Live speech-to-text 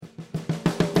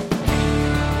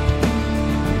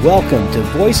Welcome to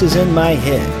Voices in My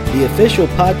Head, the official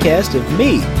podcast of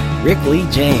me, Rick Lee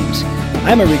James.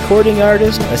 I'm a recording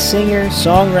artist, a singer,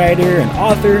 songwriter, an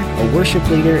author, a worship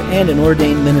leader, and an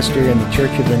ordained minister in the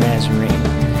Church of the Nazarene.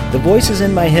 The Voices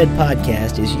in My Head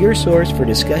podcast is your source for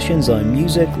discussions on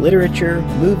music, literature,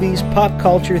 movies, pop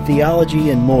culture, theology,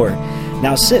 and more.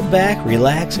 Now sit back,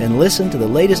 relax, and listen to the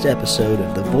latest episode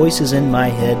of the Voices in My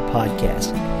Head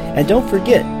podcast. And don't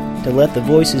forget to let the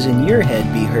voices in your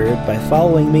head be heard by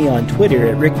following me on Twitter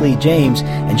at Rick Lee James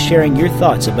and sharing your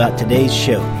thoughts about today's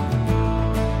show.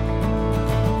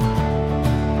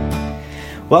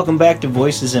 Welcome back to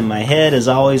Voices in My Head. As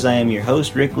always, I am your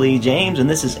host, Rick Lee James, and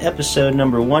this is episode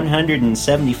number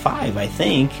 175, I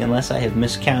think, unless I have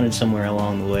miscounted somewhere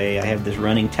along the way. I have this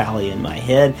running tally in my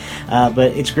head,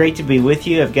 but it's great to be with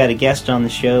you. I've got a guest on the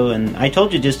show, and I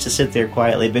told you just to sit there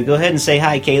quietly, but go ahead and say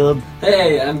hi, Caleb.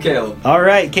 Hey, I'm Caleb. All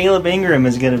right, Caleb Ingram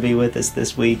is going to be with us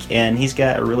this week, and he's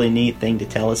got a really neat thing to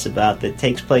tell us about that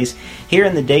takes place here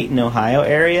in the Dayton, Ohio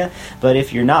area, but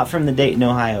if you're not from the Dayton,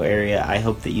 Ohio area, I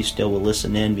hope that you still will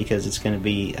listen in, because it's going to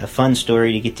be a fun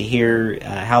story to get to hear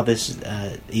how this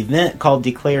event called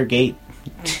Declare Dayton,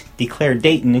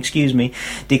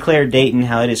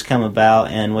 how it has come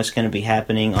about and what's going to be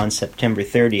happening on September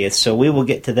 30th. So we will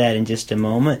get to that in just a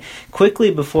moment. Quickly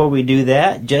before we do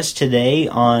that, just today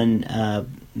on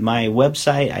my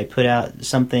website, I put out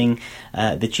something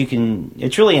that you can,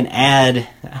 it's really an ad.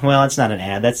 Well, it's not an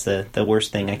ad. That's the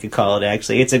worst thing I could call it,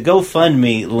 actually. It's a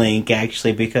GoFundMe link,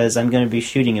 actually, because I'm going to be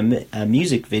shooting a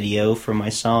music video for my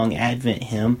song Advent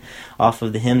Hymn off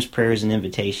of the Hymns, Prayers, and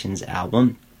Invitations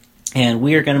album. And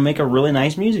we are going to make a really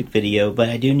nice music video, but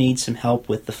I do need some help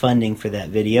with the funding for that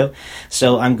video.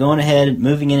 So I'm going ahead,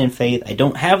 moving in faith. I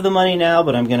don't have the money now,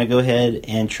 but I'm going to go ahead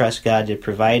and trust God to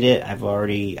provide it. I've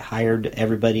already hired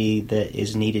everybody that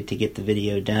is needed to get the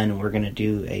video done, and we're going to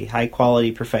do a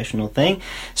high-quality professional thing.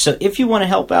 So if you want to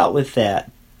help out with that,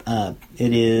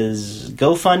 it is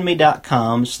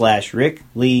GoFundMe.com/Rick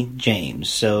Lee James.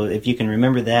 So if you can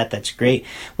remember that, that's great.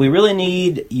 We really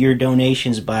need your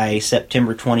donations by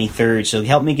September 23rd. So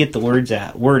help me get the word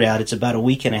out. It's about a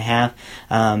week and a half,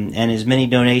 and as many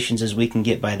donations as we can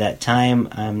get by that time.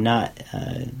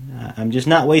 I'm just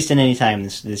not wasting any time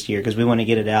this year, because we want to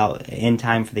get it out in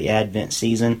time for the Advent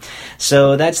season.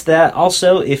 So that's that.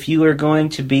 Also, if you are going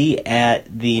to be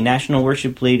at the National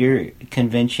Worship Leader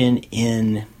Convention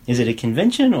in... Is it a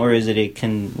convention or is it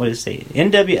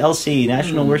NWLC,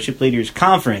 National Worship Leaders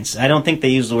Conference? I don't think they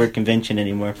use the word convention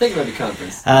anymore. Think about the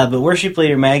conference. But Worship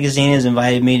Leader Magazine has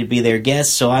invited me to be their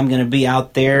guest, so I'm going to be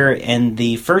out there in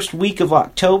the first week of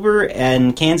October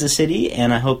in Kansas City,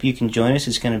 and I hope you can join us.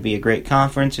 It's going to be a great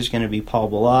conference. There's going to be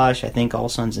Paul Balash, I think All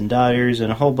Sons and Daughters,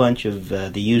 and a whole bunch of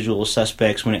the usual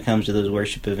suspects when it comes to those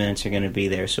worship events are going to be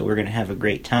there. So we're going to have a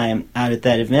great time out at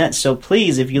that event. So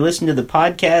please, if you listen to the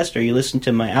podcast or you listen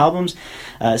to my albums,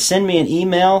 send me an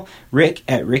email,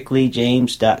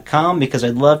 rick@rickleejames.com, because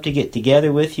I'd love to get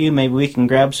together with you. Maybe we can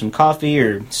grab some coffee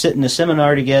or sit in a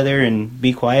seminar together and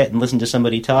be quiet and listen to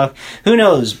somebody talk. Who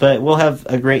knows, but we'll have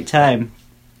a great time.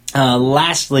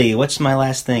 Lastly, what's my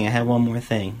last thing? I have one more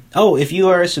thing. Oh, if you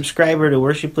are a subscriber to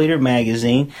Worship Leader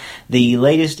Magazine, the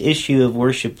latest issue of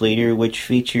Worship Leader, which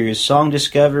features Song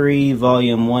Discovery,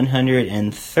 Volume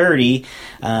 130,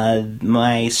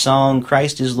 my song,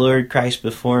 Christ is Lord, Christ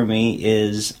Before Me,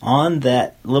 is on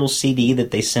that little CD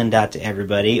that they send out to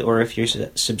everybody. Or if you're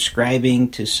subscribing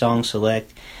to Song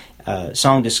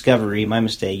Discovery, my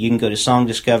mistake, you can go to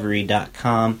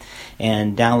songdiscovery.com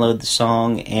and download the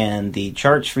song and the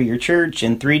charts for your church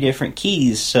in 3 different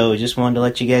keys. So just wanted to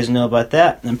let you guys know about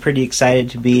that. I'm pretty excited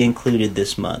to be included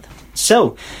this month.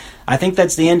 So I think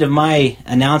that's the end of my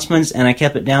announcements, and I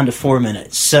kept it down to 4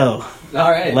 minutes. So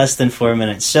all right. Less than 4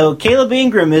 minutes. So Caleb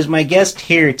Ingram is my guest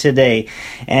here today,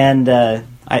 and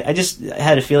I just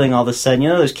had a feeling all of a sudden,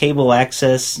 those cable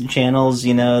access channels,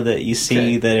 that you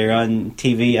see that are on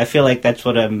TV. I feel like that's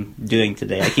what I'm doing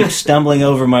today. I keep stumbling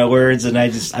over my words, and I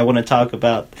want to talk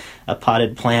about a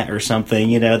potted plant or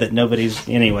something, that nobody's...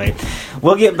 Anyway,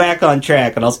 we'll get back on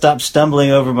track, and I'll stop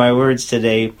stumbling over my words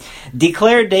today.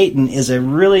 Declare Dayton is a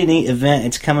really neat event.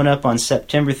 It's coming up on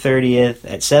September 30th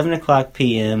at 7 o'clock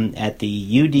p.m. at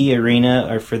the UD Arena,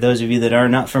 or for those of you that are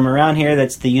not from around here,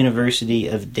 that's the University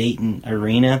of Dayton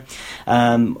Arena. arena.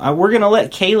 We're going to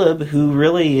let Caleb, who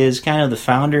really is kind of the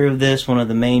founder of this, one of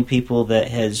the main people that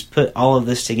has put all of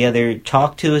this together,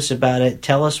 talk to us about it,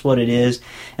 tell us what it is,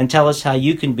 and tell us how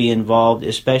you can be involved,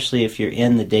 especially if you're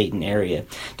in the Dayton area.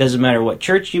 Doesn't matter what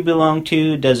church you belong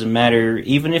to, doesn't matter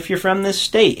even if you're from this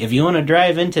state. If you want to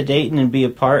drive into Dayton and be a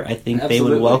part, I think Absolutely.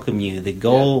 they would welcome you. The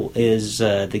goal is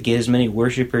to get as many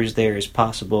worshipers there as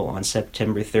possible on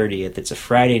September 30th. It's a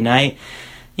Friday night.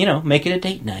 Make it a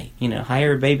date night.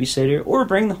 Hire a babysitter or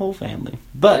bring the whole family.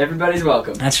 But everybody's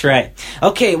welcome. That's right.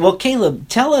 Okay, well, Caleb,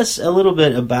 tell us a little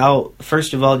bit about,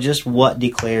 first of all, just what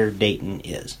Declare Dayton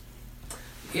is.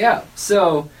 Yeah,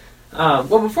 so,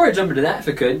 before I jump into that,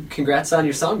 if I could, congrats on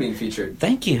your song being featured.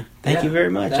 Thank you. Thank you very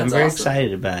much. I'm very awesome.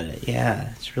 Excited about it.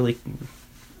 Yeah, it's really...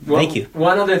 Thank you.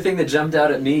 One other thing that jumped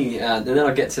out at me, and then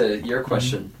I'll get to your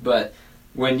question, but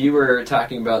when you were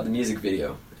talking about the music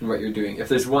video and what you're doing, if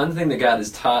there's one thing that God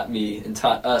has taught me and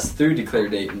taught us through Declare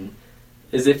Dayton,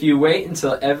 is if you wait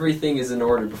until everything is in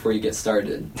order before you get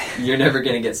started, you're never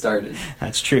going to get started.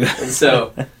 That's true. And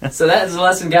so that is a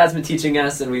lesson God's been teaching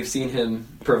us, and we've seen Him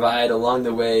provide along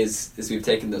the ways as we've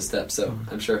taken those steps. So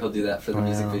I'm sure He'll do that for the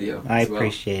music video. I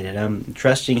appreciate it. I'm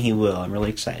trusting He will. I'm really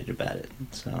excited about it.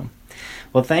 So,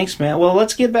 well, thanks, man. Well,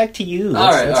 let's get back to you.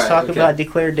 Let's talk about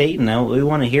Declare Dayton. Now, we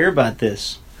want to hear about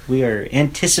this. We are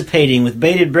anticipating with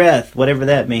bated breath, whatever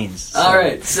that means. So. All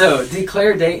right, so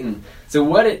Declare Dayton. So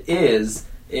what it is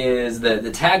that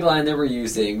the tagline that we're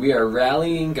using, we are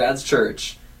rallying God's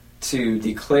church to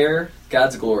declare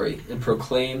God's glory and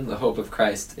proclaim the hope of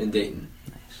Christ in Dayton.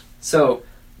 Nice. So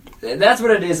that's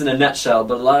what it is in a nutshell,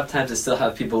 but a lot of times I still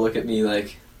have people look at me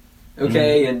like,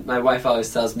 okay, and my wife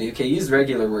always tells me, okay, use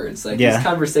regular words, like use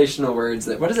conversational words.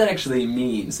 What does that actually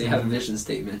mean? So you have a vision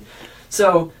statement.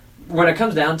 So when it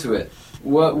comes down to it,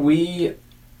 what we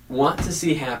want to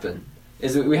see happen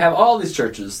is that we have all these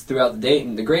churches throughout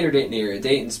the greater Dayton area,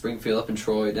 Dayton, Springfield, up in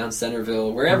Troy, down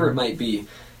Centerville, wherever it might be.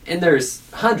 And there's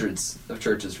hundreds of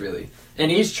churches, really.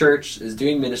 And each church is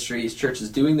doing ministry, each church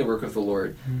is doing the work of the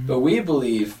Lord. But we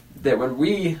believe that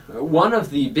one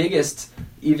of the biggest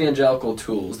evangelical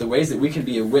tools, the ways that we can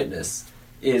be a witness,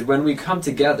 is when we come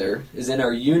together, is in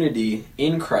our unity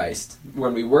in Christ,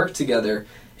 when we work together.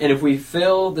 And if we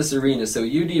fill this arena, so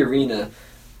UD Arena,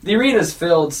 the arena is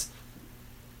filled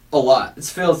a lot. It's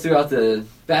filled throughout the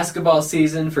basketball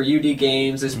season for UD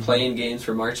games. There's playing games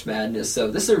for March Madness.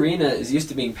 So this arena is used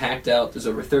to being packed out. There's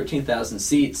over 13,000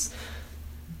 seats.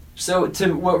 So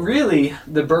to what really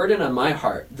the burden on my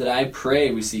heart that I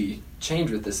pray we see change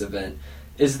with this event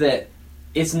is that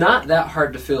it's not that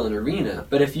hard to fill an arena.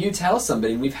 But if you tell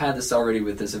somebody, and we've had this already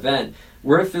with this event,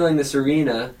 we're filling this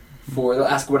arena they'll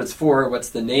ask what it's for,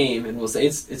 what's the name, and we'll say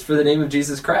it's for the name of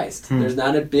Jesus Christ. There's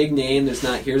not a big name, there's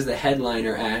not, here's the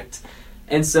headliner act.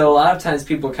 And so a lot of times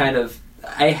people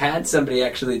I had somebody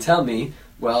actually tell me,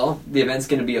 well, the event's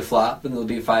going to be a flop and there'll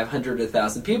be 500 to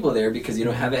 1,000 people there because you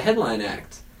don't have a headline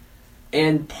act.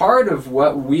 And part of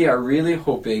what we are really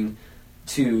hoping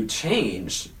to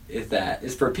change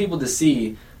is for people to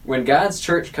see when God's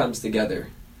church comes together,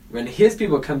 when His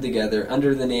people come together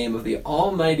under the name of the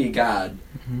Almighty God,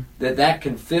 that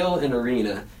can fill an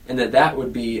arena, and that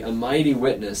would be a mighty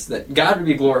witness, that God would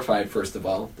be glorified, first of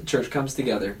all, the church comes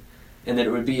together, and that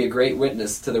it would be a great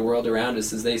witness to the world around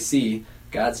us as they see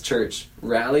God's church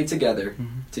rally together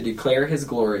to declare His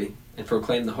glory and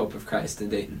proclaim the hope of Christ in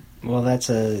Dayton. Well, that's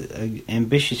a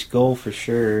ambitious goal for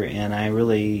sure, and I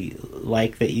really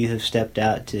like that you have stepped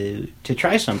out to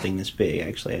try something this big,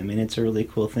 actually. I mean, it's a really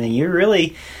cool thing. You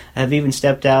really have even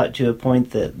stepped out to a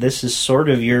point that this is sort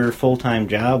of your full-time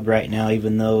job right now,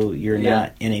 even though you're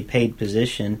not in a paid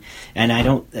position. And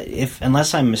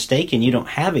unless I'm mistaken, you don't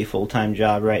have a full-time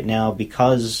job right now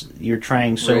because you're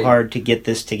trying so hard to get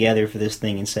this together for this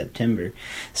thing in September.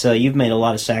 So you've made a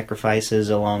lot of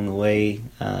sacrifices along the way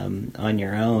on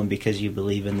your own because you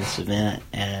believe in this event,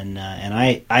 and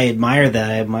I admire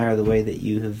that. I admire the way that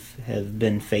you have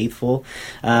been faithful,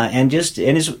 and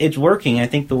it's working. I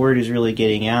think the word is really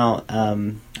getting out.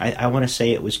 I want to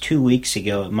say it was 2 weeks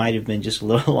ago. It might have been just a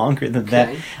little longer than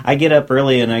that. I get up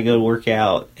early and I go to work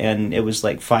out, and it was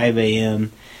like 5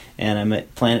 a.m. and I'm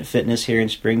at Planet Fitness here in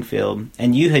Springfield,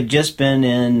 and you had just been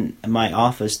in my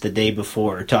office the day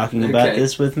before talking about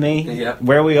this with me,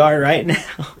 where we are right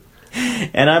now.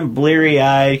 And I'm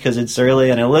bleary-eyed because it's early,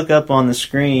 and I look up on the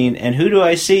screen, and who do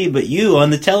I see but you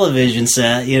on the television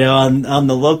set, on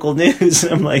the local news.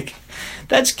 And I'm like,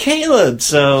 that's Caleb.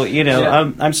 So,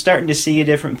 I'm starting to see you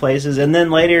different places. And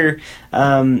then later,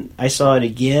 I saw it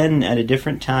again at a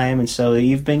different time. And so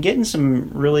you've been getting some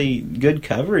really good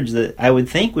coverage that I would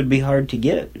think would be hard to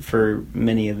get for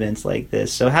many events like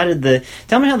this. So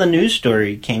tell me how the news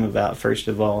story came about, first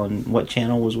of all, and what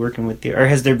channel was working with you. Or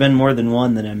has there been more than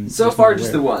one that I'm... So far,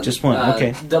 just the one. Just one,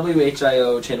 okay.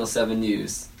 WHIO Channel 7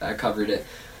 News covered it.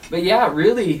 But yeah,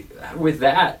 really, with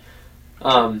that,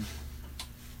 I've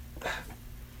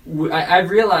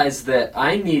realized that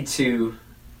I need to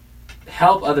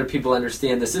help other people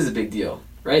understand this is a big deal,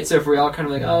 right? So if we're all kind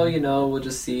of like, we'll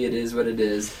just see, it is what it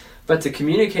is. But to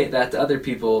communicate that to other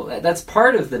people, that's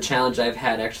part of the challenge I've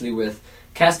had actually with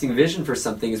casting vision for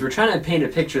something, is we're trying to paint a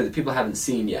picture that people haven't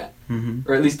seen yet,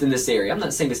 or at least in this area. I'm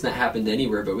not saying it's not happened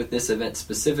anywhere, but with this event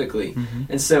specifically.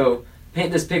 And so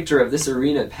paint this picture of this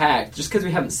arena packed. Just because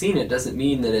we haven't seen it doesn't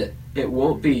mean that it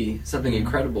won't be something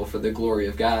incredible for the glory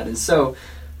of God. And so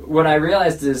what I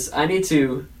realized is I need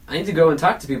to go and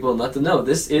talk to people and let them know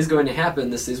this is going to happen,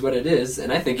 this is what it is,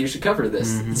 and I think you should cover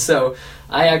this. So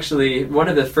I actually, one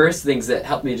of the first things that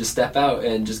helped me just step out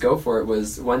and just go for it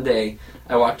was one day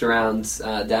I walked around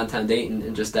downtown Dayton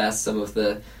and just asked some of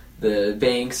the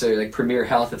banks or like Premier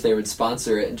Health if they would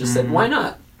sponsor it, and just said, why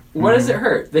not? What does it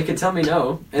hurt? They could tell me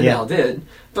no, and they all did.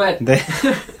 But but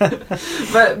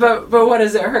what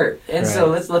does it hurt? And so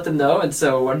let's let them know. And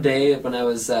so one day when I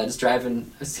was just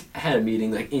driving, I had a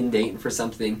meeting like in Dayton for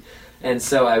something, and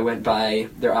so I went by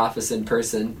their office in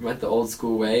person, went the old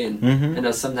school way. And I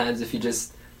know sometimes if you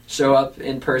just show up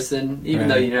in person, even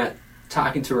though you're not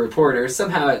talking to a reporter,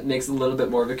 somehow it makes a little bit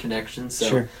more of a connection.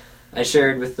 So I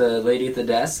shared with the lady at the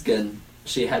desk, and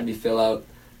she had me fill out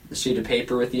a sheet of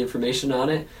paper with the information on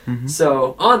it.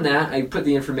 So on that, I put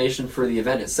the information for the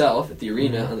event itself at the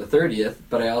arena on the 30th,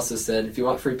 but I also said, if you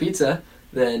want free pizza,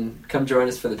 then come join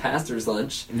us for the pastor's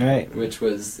lunch, which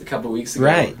was a couple weeks ago.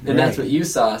 And that's what you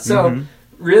saw. So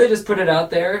really just put it out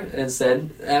there and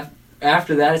said,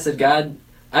 after that, I said, God,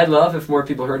 I'd love if more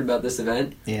people heard about this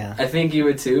event. I think you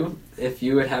would too, if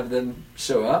you would have them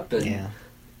show up and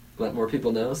let more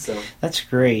people know. So that's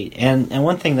great. And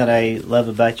one thing that I love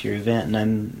about your event, and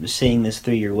I'm seeing this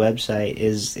through your website,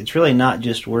 is it's really not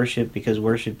just worship, because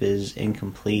worship is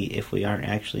incomplete if we aren't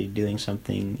actually doing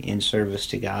something in service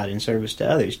to God, in service to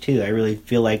others too. I really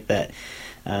feel like that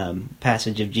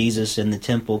passage of Jesus in the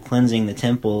temple, cleansing the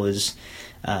temple, is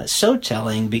so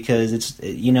telling, because it's,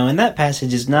 in that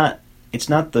passage it's not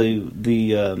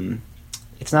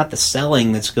the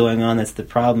selling that's going on that's the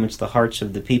problem. It's the hearts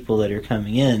of the people that are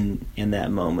coming in that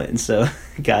moment. And so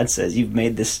God says, you've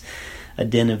made this a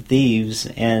den of thieves.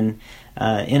 And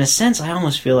in a sense, I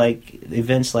almost feel like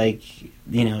events like,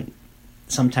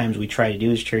 sometimes we try to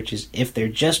do as churches, if they're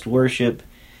just worship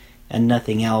and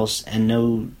nothing else and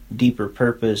no deeper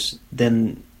purpose,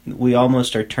 then we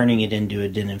almost are turning it into a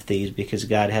den of thieves, because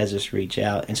God has us reach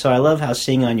out. And so I love how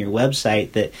seeing on your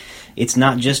website that it's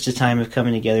not just a time of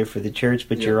coming together for the church,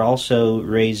 but you're also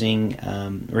raising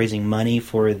money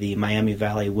for the Miami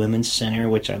Valley Women's Center,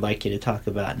 which I'd like you to talk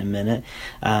about in a minute.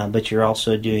 But you're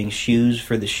also doing shoes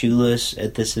for the shoeless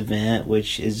at this event,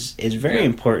 which is very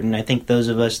important. I think those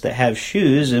of us that have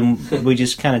shoes, and we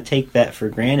just kind of take that for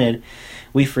granted,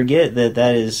 we forget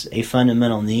that is a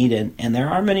fundamental need, and there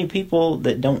are many people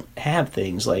that don't have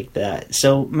things like that.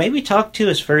 So maybe talk to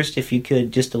us first, if you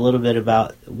could, just a little bit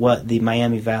about what the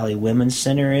Miami Valley Women's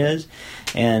Center is,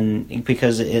 and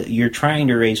because you're trying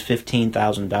to raise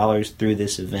 $15,000 through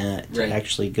this event to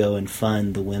actually go and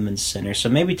fund the Women's Center. So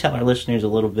maybe tell our listeners a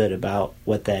little bit about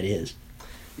what that is.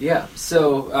 Yeah,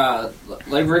 so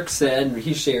like Rick said, and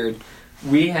he shared,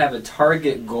 we have a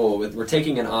target goal. We're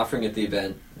taking an offering at the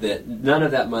event that none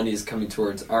of that money is coming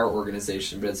towards our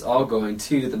organization, but it's all going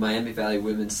to the Miami Valley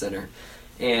Women's Center.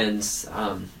 And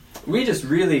we just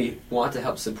really want to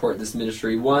help support this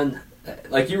ministry. One,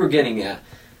 like you were getting at,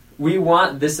 we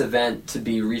want this event to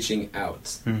be reaching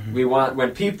out. We want,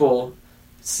 when people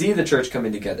see the church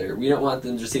coming together, we don't want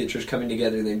them to see the church coming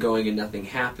together and then going and nothing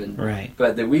happened.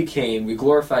 But that we came, we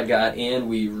glorified God, and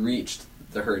we reached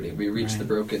the hurting, we reached the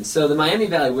broken. So the Miami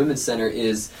Valley Women's Center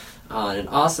is an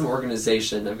awesome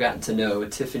organization. I've gotten to know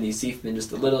Tiffany Seifman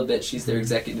just a little bit. She's their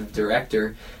executive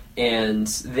director, and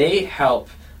they help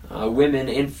women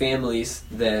and families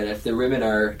that if their women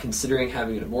are considering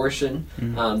having an abortion,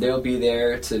 they will be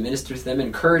there to minister to them,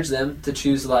 encourage them to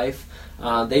choose life.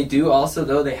 They do also,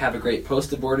 though, they have a great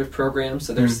post-abortive program,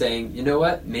 so they're saying, you know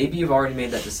what, maybe you've already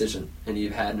made that decision and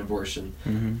you've had an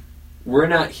abortion. We're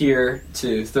not here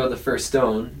to throw the first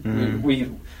stone.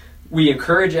 We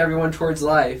encourage everyone towards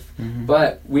life,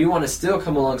 but we want to still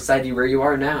come alongside you where you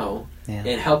are now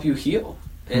and help you heal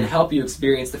and help you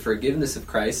experience the forgiveness of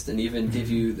Christ, and even give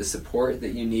you the support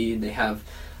that you need. They have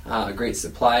great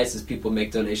supplies as people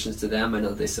make donations to them. I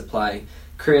know they supply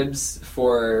cribs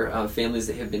for families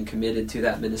that have been committed to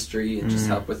that ministry, and just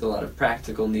help with a lot of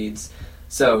practical needs.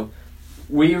 So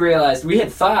we realized, we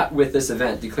had thought with this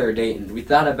event, Declare Dayton, we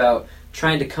thought about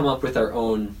trying to come up with our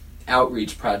own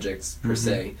outreach projects, per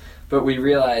se. But we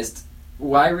realized,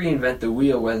 why reinvent the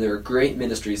wheel when there are great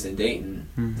ministries in Dayton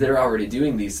that are already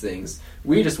doing these things?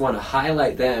 We just want to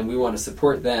highlight them. We want to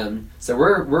support them. So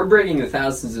we're bringing the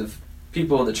thousands of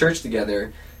people in the church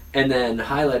together, and then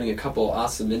highlighting a couple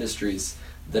awesome ministries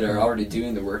that are already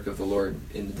doing the work of the Lord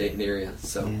in the Dayton area.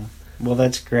 So, yeah. Well,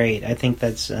 that's great. I think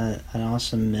that's an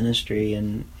awesome ministry,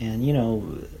 and you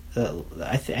know,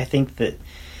 I think that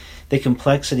the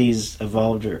complexities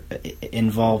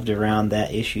involved around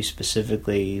that issue,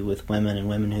 specifically with women and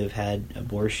women who have had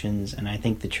abortions, and I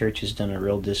think the church has done a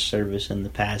real disservice in the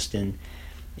past in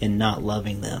not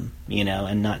loving them, you know,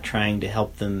 and not trying to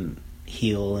help them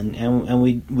heal. And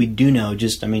we do know,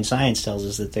 just, I mean, science tells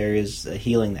us that there is a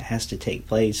healing that has to take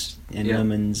place in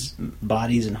women's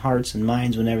bodies and hearts and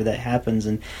minds whenever that happens.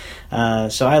 And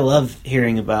so I love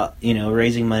hearing about, you know,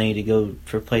 raising money to go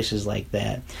for places like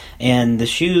that. And the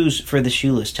shoes for the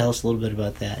shoeless, tell us a little bit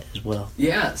about that as well.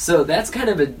 Yeah, so that's kind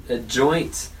of a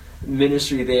joint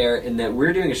ministry there, in that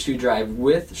we're doing a shoe drive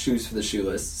with Shoes for the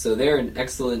Shoeless. So they're an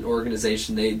excellent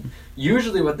organization. They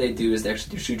usually, what they do is they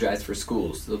actually do shoe drives for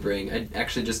schools. I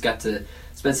actually just got to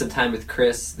spend some time with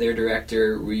Chris, their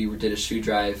director. We did a shoe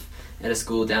drive at a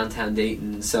school downtown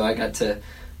Dayton, so I got to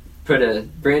put a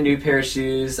brand new pair of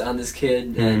shoes on this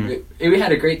kid, and we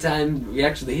had a great time. He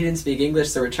didn't speak English,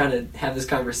 so we're trying to have this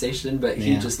conversation, but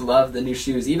he just loved the new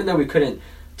shoes. Even though we couldn't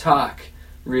talk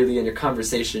really in a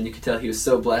conversation, you could tell he was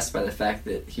so blessed by the fact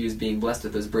that he was being blessed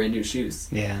with those brand new shoes.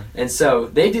 Yeah. And so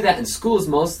they do that in schools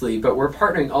mostly, but we're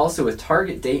partnering also with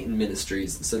Target Dayton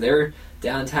Ministries. So they're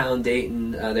downtown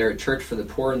Dayton. They're a church for the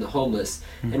poor and the homeless.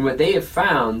 And what they have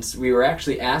found, we were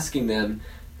actually asking them,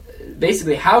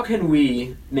 basically, how can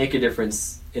we make a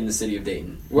difference in the city of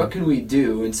Dayton? What can we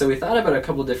do? And so we thought about a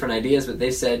couple different ideas, but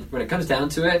they said, when it comes down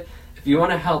to it, if you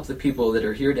want to help the people that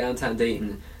are here downtown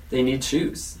Dayton, they need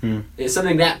shoes. It's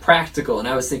something that practical. And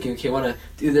I was thinking, okay, I want to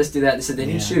do this, do that. They said they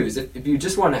need shoes. If you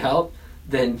just want to help,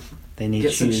 then they need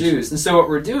get some shoes. And so what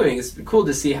we're doing is cool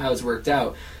to see how it's worked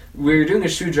out. We're doing a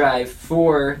shoe drive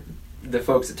for the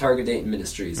folks at Target Dayton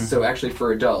Ministries. So actually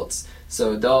for adults.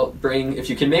 So if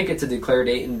you can make it to Declare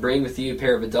Dayton, bring with you a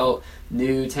pair of adult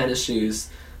new tennis shoes.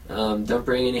 Don't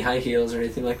bring any high heels or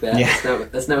anything like that. Yeah.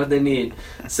 That's not what they need.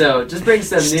 So just bring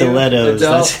some Stilettos. New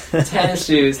adult tennis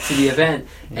shoes to the event.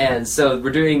 And so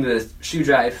we're doing the shoe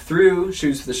drive through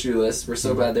Shoes for the Shoeless. We're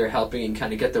so glad they're helping and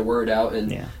kind of get the word out.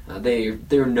 And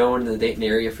they're known in the Dayton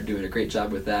area for doing a great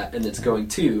job with that. And it's going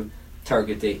to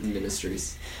Target Dayton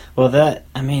Ministries. Well,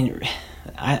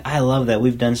 I love that.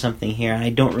 We've done something here. I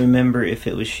don't remember if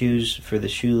it was Shoes for the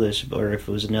Shoeless or if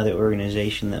it was another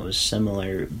organization that was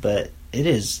similar, but it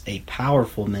is a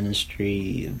powerful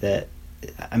ministry that,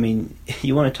 I mean,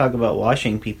 you want to talk about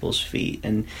washing people's feet.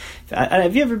 And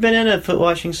have you ever been in a foot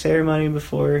washing ceremony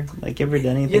before? Like, ever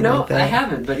done anything like that? I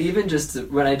haven't, but even just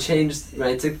when I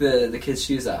took the kids'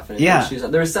 shoes off and I put shoes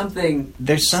on, there's something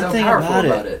so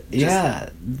powerful about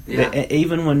it.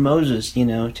 Even when Moses,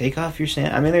 take off your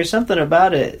sandals. I mean, there's something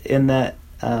about it in that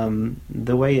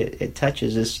the way it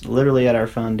touches is literally at our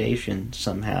foundation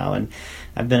somehow. And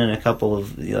I've been in a couple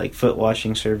of foot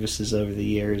washing services over the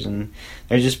years, and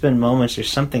there's just been moments. There's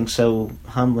something so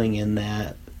humbling in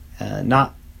that.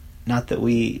 Not that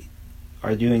we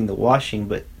are doing the washing,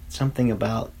 but something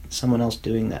about someone else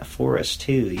doing that for us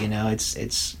too.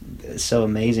 It's so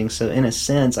amazing. So in a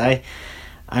sense, I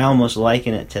almost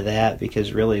liken it to that,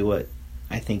 because really what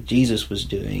I think Jesus was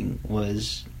doing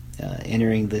was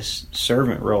entering this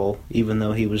servant role, even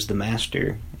though he was the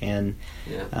master. And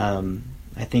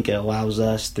I think it allows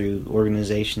us, through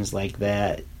organizations like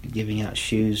that, giving out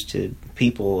shoes to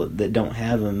people that don't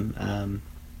have them,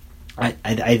 I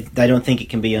don't think it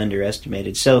can be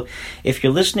underestimated. So if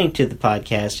you're listening to the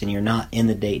podcast and you're not in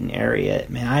the Dayton area,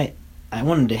 man, I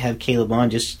wanted to have Caleb on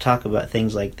just to talk about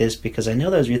things like this, because I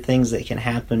know those are things that can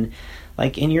happen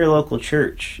like in your local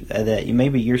church, that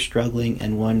maybe you're struggling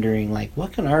and wondering,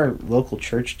 what can our local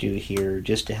church do here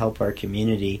just to help our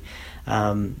community?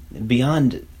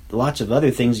 Beyond lots of other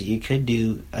things that you could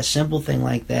do, a simple thing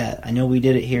like that. I know we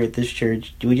did it here at this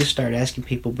church. Do we just start asking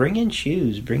people, bring in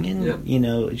shoes, bring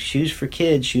in, shoes for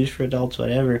kids, shoes for adults,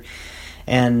 whatever.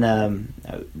 And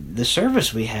the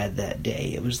service we had that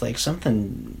day, it was like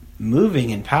something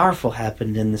moving and powerful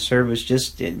happened in the service.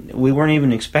 We weren't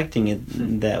even expecting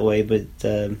it that way, but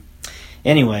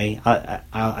anyway,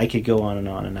 I could go on,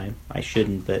 and I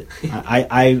shouldn't, but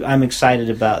I'm excited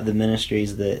about the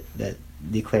ministries that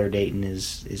Declare Dayton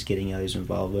is getting others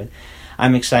involved with.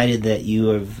 I'm excited that you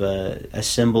have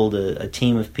assembled a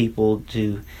team of people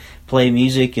to play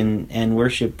music and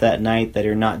worship that night that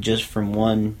are not just from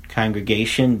one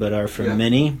congregation, but are from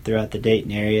many throughout the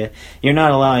Dayton area. You're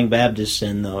not allowing Baptists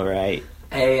in, though, right?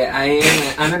 Hey,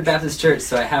 I'm in Baptist church,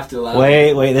 so I have to allow.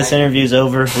 Wait! This interview's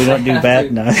over. We don't do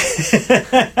Baptist. No,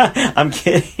 I'm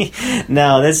kidding.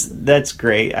 No, that's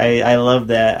great. I love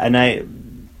that, and I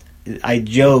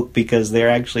joke because there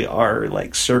actually are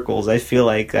like circles I feel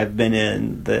like I've been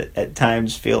in that at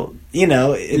times feel,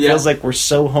 it feels like we're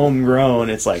so homegrown.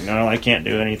 It's like, no, I can't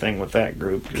do anything with that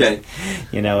group. Okay.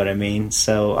 You know what I mean?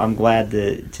 So I'm glad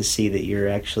to see that you're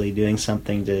actually doing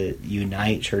something to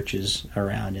unite churches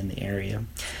around in the area.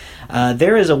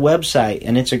 There is a website,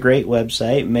 and it's a great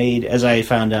website made, as I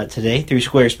found out today, through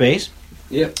Squarespace.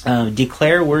 Yep.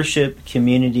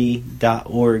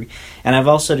 DeclareWorshipCommunity.org. And I've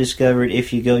also discovered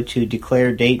if you go to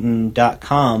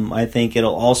DeclareDayton.com, I think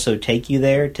it'll also take you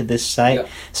there to this site. Yep.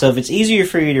 So if it's easier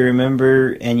for you to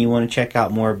remember and you want to check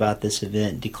out more about this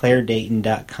event,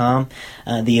 DeclareDayton.com.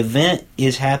 The event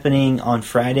is happening on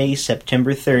Friday,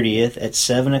 September 30th at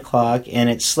 7 o'clock, and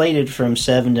it's slated from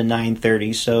 7 to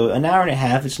 9:30, so an hour and a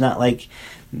half. It's not like...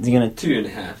 You're gonna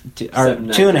 2.5.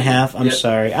 2.5. I'm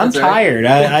sorry. I'm tired.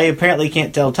 Right. I apparently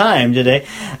can't tell time today.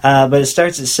 But it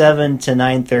starts at 7 to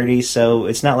 9:30, so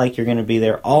it's not like you're going to be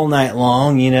there all night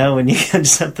long, when you come to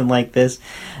something like this.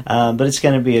 But it's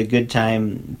going to be a good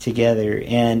time together.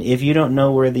 And if you don't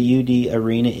know where the UD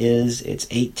Arena is, it's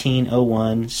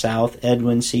 1801 South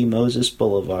Edwin C. Moses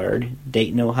Boulevard,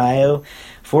 Dayton, Ohio,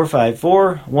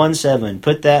 45417.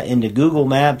 Put that into Google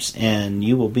Maps, and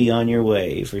you will be on your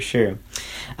way for sure.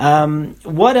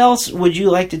 What else would you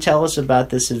like to tell us about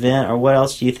this event, or what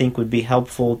else do you think would be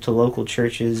helpful to local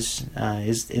churches?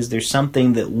 Is there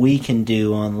something that we can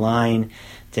do online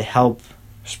to help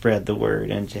spread the word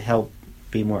and to help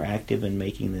be more active in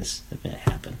making this event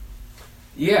happen?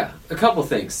 Yeah, a couple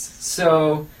things.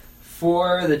 So,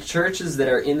 for the churches that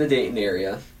are in the Dayton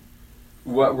area,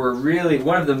 what we're really,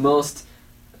 one of the most,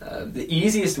 the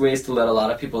easiest ways to let a lot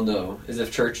of people know is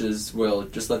if churches will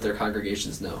just let their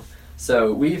congregations know.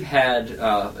 So we've had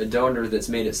a donor that's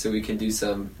made it so we can do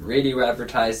some radio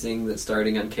advertising that's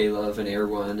starting on K-Love and Air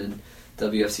One and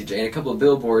WFCJ and a couple of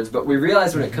billboards, but we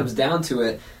realize when it comes down to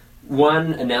it,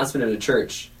 one announcement at a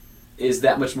church is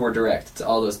that much more direct to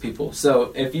all those people.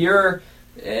 So if you're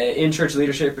in church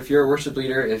leadership, if you're a worship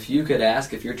leader, if you could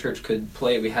ask if your church could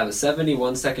play, we have a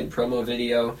 71-second promo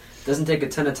video. Doesn't take a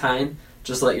ton of time.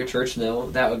 Just let your church know.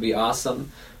 That would be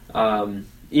awesome.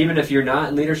 Even if you're not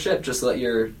in leadership, just let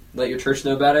your church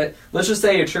know about it. Let's just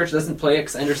say your church doesn't play it,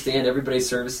 because I understand everybody's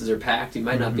services are packed. You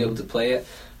might not be able to play it.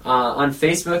 On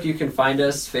Facebook, you can find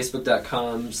us,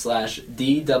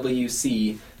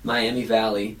 facebook.com/DWC Miami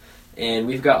Valley. And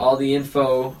we've got all the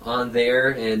info on there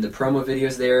and the promo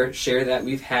videos there. Share that.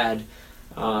 We've had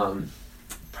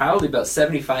probably about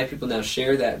 75 people now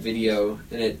share that video,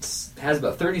 and it has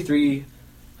about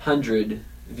 3,300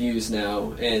 views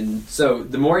now. And so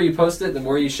the more you post it, the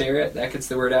more you share it, that gets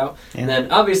the word out. Yeah. And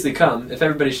then obviously come. If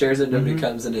everybody shares it, nobody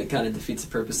comes, and it kind of defeats the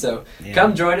purpose. So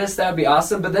come join us. That would be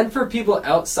awesome. But then for people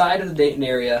outside of the Dayton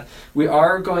area, we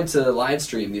are going to live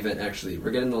stream the event, actually.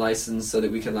 We're getting the license so that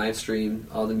we can live stream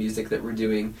all the music that we're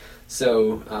doing.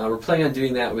 So we're planning on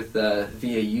doing that with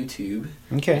via YouTube.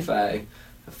 Okay. If I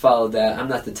followed that. I'm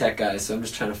not the tech guy, so I'm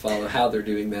just trying to follow how they're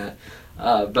doing that.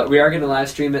 But we are going to live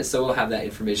stream it, so we'll have that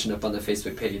information up on the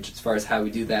Facebook page as far as how we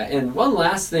do that. And one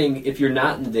last thing, if you're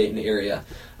not in the Dayton area,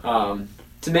 to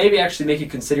maybe actually make you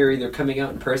consider either coming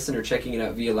out in person or checking it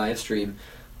out via live stream,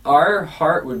 our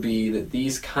heart would be that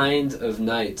these kind of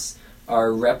nights are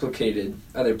replicated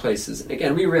other places. And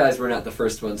again, we realize we're not the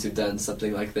first ones who've done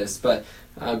something like this, but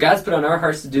God's put on our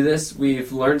hearts to do this.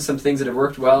 We've learned some things that have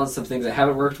worked well and some things that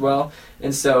haven't worked well.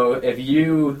 And so if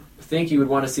you think you would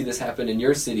want to see this happen in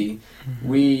your city,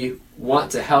 we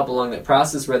want to help along that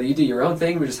process. Whether you do your own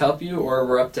thing, we just help you, or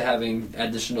we're up to having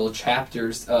additional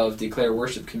chapters of Declare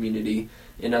Worship Community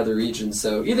in other regions.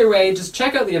 So either way, just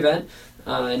check out the event,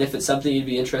 and if it's something you'd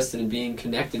be interested in being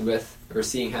connected with or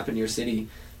seeing happen in your city,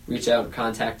 reach out and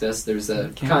contact us. There's a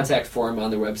contact form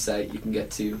on the website you can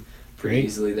get to pretty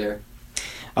easily there.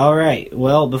 All right.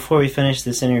 Well, before we finish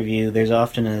this interview, there's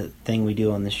often a thing we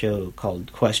do on the show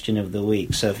called Question of the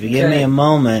Week. So if you give me a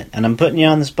moment, and I'm putting you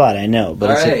on the spot, I know,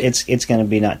 but it's going to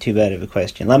be not too bad of a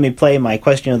question. Let me play my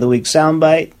Question of the Week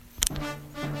soundbite.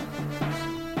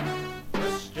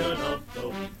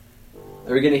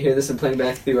 Are we going to hear this and playing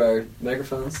back through our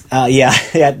microphones? Yeah.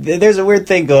 There's a weird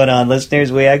thing going on, listeners.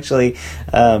 We actually,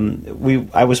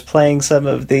 I was playing some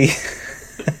of the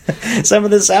some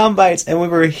of the sound bites, and we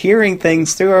were hearing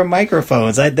things through our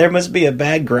microphones. There must be a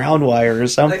bad ground wire or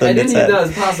something. I didn't even know it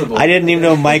was possible. I didn't even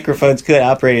know microphones could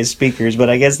operate as speakers, but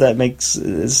I guess that makes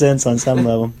sense on some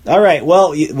level. All right.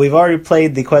 Well, we've already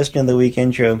played the question of the week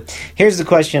intro. Here's the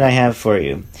question I have for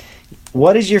you.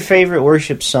 What is your favorite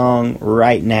worship song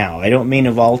right now? I don't mean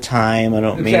of all time. I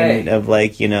don't mean of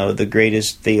the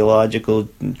greatest theological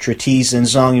treatise and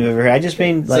song you've ever heard. I just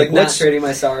mean like not trading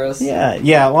my sorrows.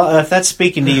 Yeah. Well, if that's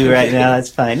speaking to you right now, that's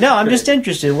fine. No, I'm just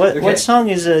interested. What song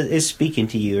is speaking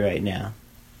to you right now?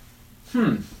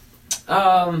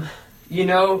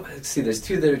 Let's see. There's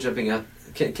two that are jumping up.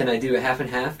 Can I do a half and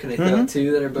half? Can I throw out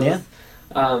two that are both?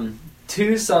 Yeah.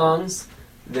 Two songs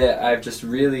that I've just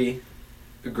really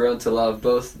grown to love,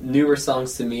 both newer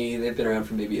songs to me. They've been around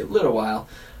for maybe a little while,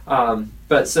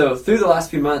 but so through the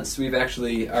last few months, we've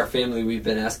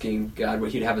been asking God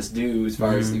what He'd have us do as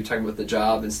far as you were talking about the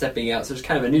job and stepping out. So it's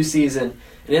kind of a new season,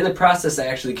 and in the process, I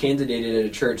actually candidated at a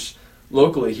church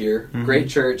locally here, great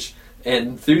church,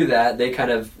 and through that, they kind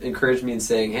of encouraged me in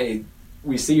saying, "Hey,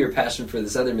 we see your passion for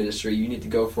this other ministry. You need to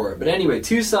go for it." But anyway,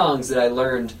 two songs that I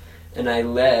learned and I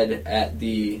led at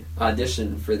the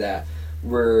audition for that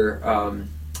were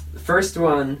the first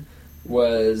one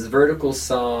was Vertical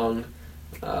song,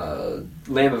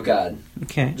 Lamb of God.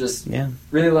 Okay. Just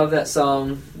really love that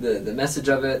song. The message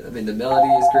of it. I mean, the melody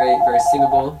is great, very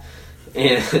singable.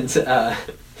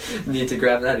 And need to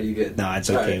grab that. Are you good? No, it's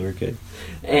okay. Right. We're good.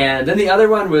 And then the other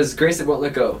one was Grace That Won't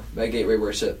Let Go by Gateway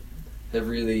Worship. I've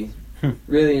really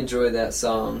enjoyed that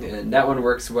song, and that one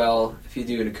works well if you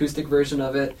do an acoustic version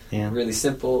of it. Yeah. Really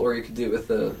simple, or you could do it with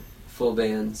the full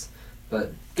bands.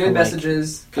 But good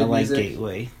messages, good music. I like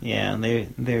Gateway. Yeah,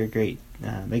 they're great.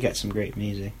 They got some great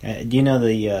music. Do you know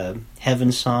the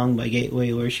Heaven Song by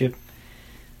Gateway Worship?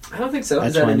 I don't think so.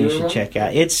 That's one you should check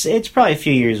out. It's probably a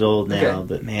few years old now,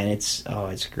 but man, it's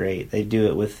great. They do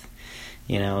it with,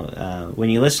 when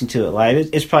you listen to it live,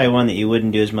 it's probably one that you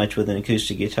wouldn't do as much with an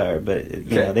acoustic guitar. But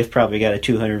they've probably got a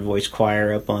 200 voice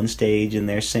choir up on stage and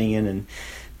they're singing and.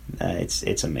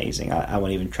 It's amazing. I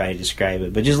won't even try to describe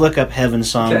it, but just look up "Heaven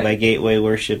Song" by Gateway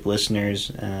Worship, listeners,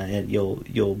 and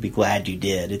you'll be glad you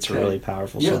did. It's a really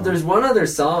powerful song. There's one other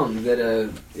song that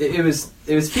it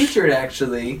was featured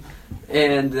actually,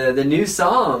 and the new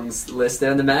songs list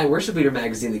on the Worship Leader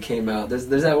magazine that came out. There's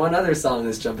that one other song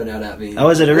that's jumping out at me. Oh,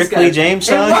 is it a Rick Lee James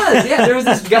song? It was. Yeah, there was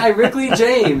this guy Rick Lee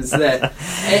James that.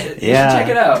 You should check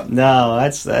it out. No,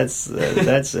 that's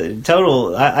a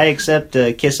total. I accept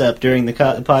Kiss Up during the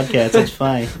podcast. It's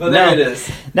fine. Well, there it is.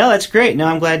 No, that's great. No,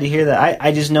 I'm glad to hear that.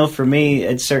 I just know for me,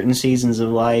 at certain seasons of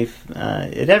life,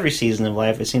 at every season of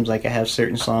life, it seems like I have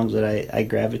certain songs that I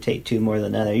gravitate to more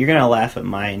than others. You're gonna laugh at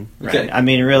mine, right? Okay. I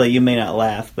mean, really, you may not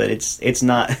laugh, but it's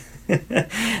not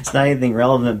it's not anything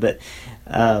relevant. But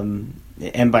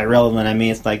and by relevant, I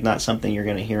mean it's like not something you're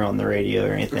going to hear on the radio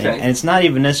or anything. Okay. And it's not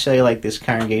even necessarily like this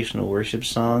congregational worship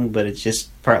song, but it's just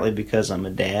partly because I'm a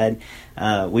dad.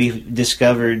 We've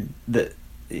discovered that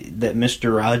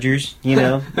Mr. Rogers,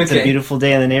 It's a Beautiful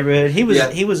Day in the Neighborhood.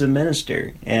 He was a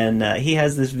minister, and he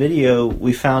has this video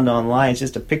we found online. It's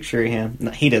just a picture of him.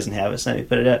 No, he doesn't have it, so let me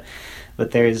put it up.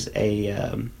 But there's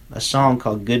a song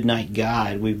called "Good Night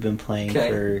God" we've been playing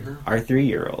for our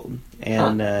 3-year-old,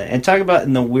 and talk about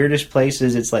in the weirdest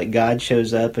places. It's like God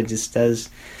shows up and just does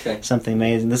something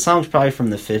amazing. The song's probably from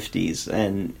the 50s,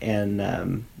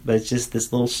 but it's just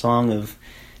this little song of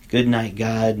 "Good Night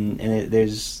God," and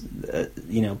there's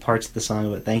parts of the song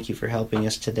about "Thank you for helping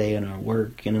us today in our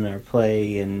work and in our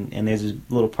play," and there's a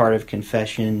little part of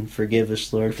confession, "Forgive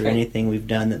us, Lord, for anything we've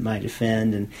done that might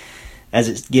offend," and as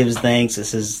it gives thanks, it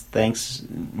says, "Thanks,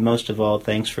 most of all,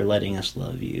 thanks for letting us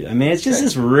love you." I mean, it's just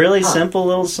this really simple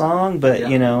little song, but,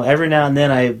 every now and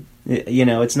then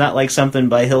it's not like something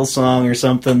by Hillsong or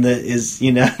something that is,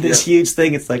 this huge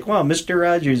thing. It's like, wow, Mr.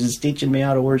 Rogers is teaching me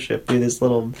how to worship through this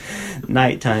little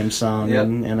nighttime song,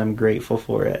 and I'm grateful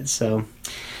for it. So,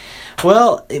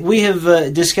 well, we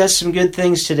have discussed some good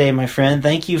things today, my friend.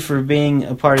 Thank you for being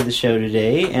a part of the show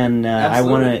today, and I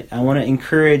want to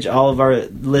encourage all of our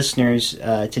listeners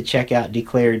to check out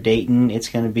Declare Dayton. It's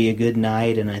going to be a good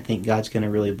night, and I think God's going to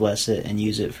really bless it and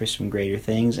use it for some greater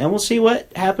things. And we'll see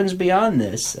what happens beyond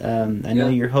this. I know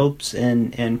your hopes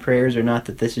and prayers are not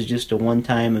that this is just a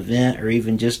one-time event or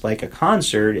even just like a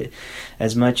concert,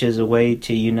 as much as a way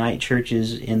to unite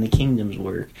churches in the kingdom's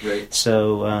work. Right.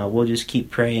 So we'll just keep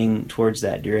praying towards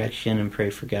that direction and pray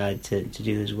for God to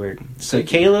do His work. So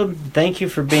Caleb, thank you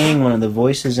for being one of the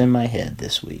voices in my head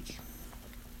this week.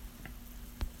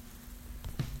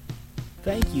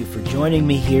 Thank you for joining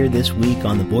me here this week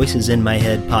on the Voices in My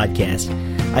Head podcast.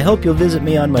 I hope you'll visit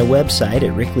me on my website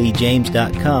at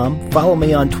rickleejames.com, follow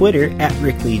me on Twitter at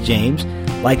rickleejames,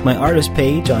 like my artist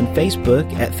page on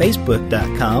Facebook at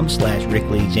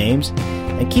facebook.com/rickleejames,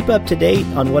 and keep up to date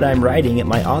on what I'm writing at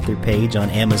my author page on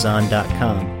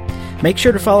amazon.com. Make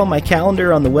sure to follow my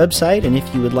calendar on the website, and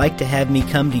if you would like to have me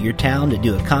come to your town to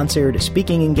do a concert, a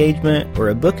speaking engagement, or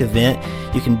a book event,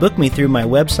 you can book me through my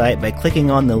website by clicking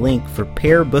on the link for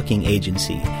Pair Booking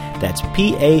Agency. That's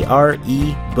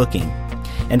P-A-R-E Booking.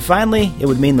 And finally, it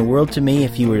would mean the world to me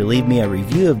if you were to leave me a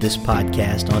review of this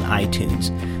podcast on iTunes.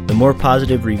 The more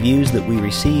positive reviews that we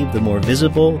receive, the more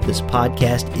visible this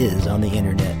podcast is on the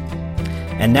internet.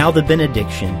 And now the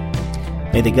benediction.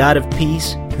 May the God of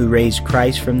peace, who raised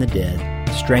Christ from the dead,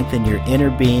 strengthen your inner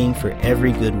being for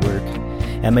every good work.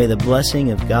 And may the blessing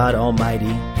of God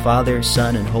Almighty, Father,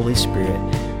 Son, and Holy Spirit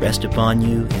rest upon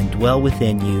you and dwell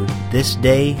within you this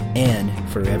day and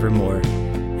forevermore.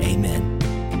 Amen.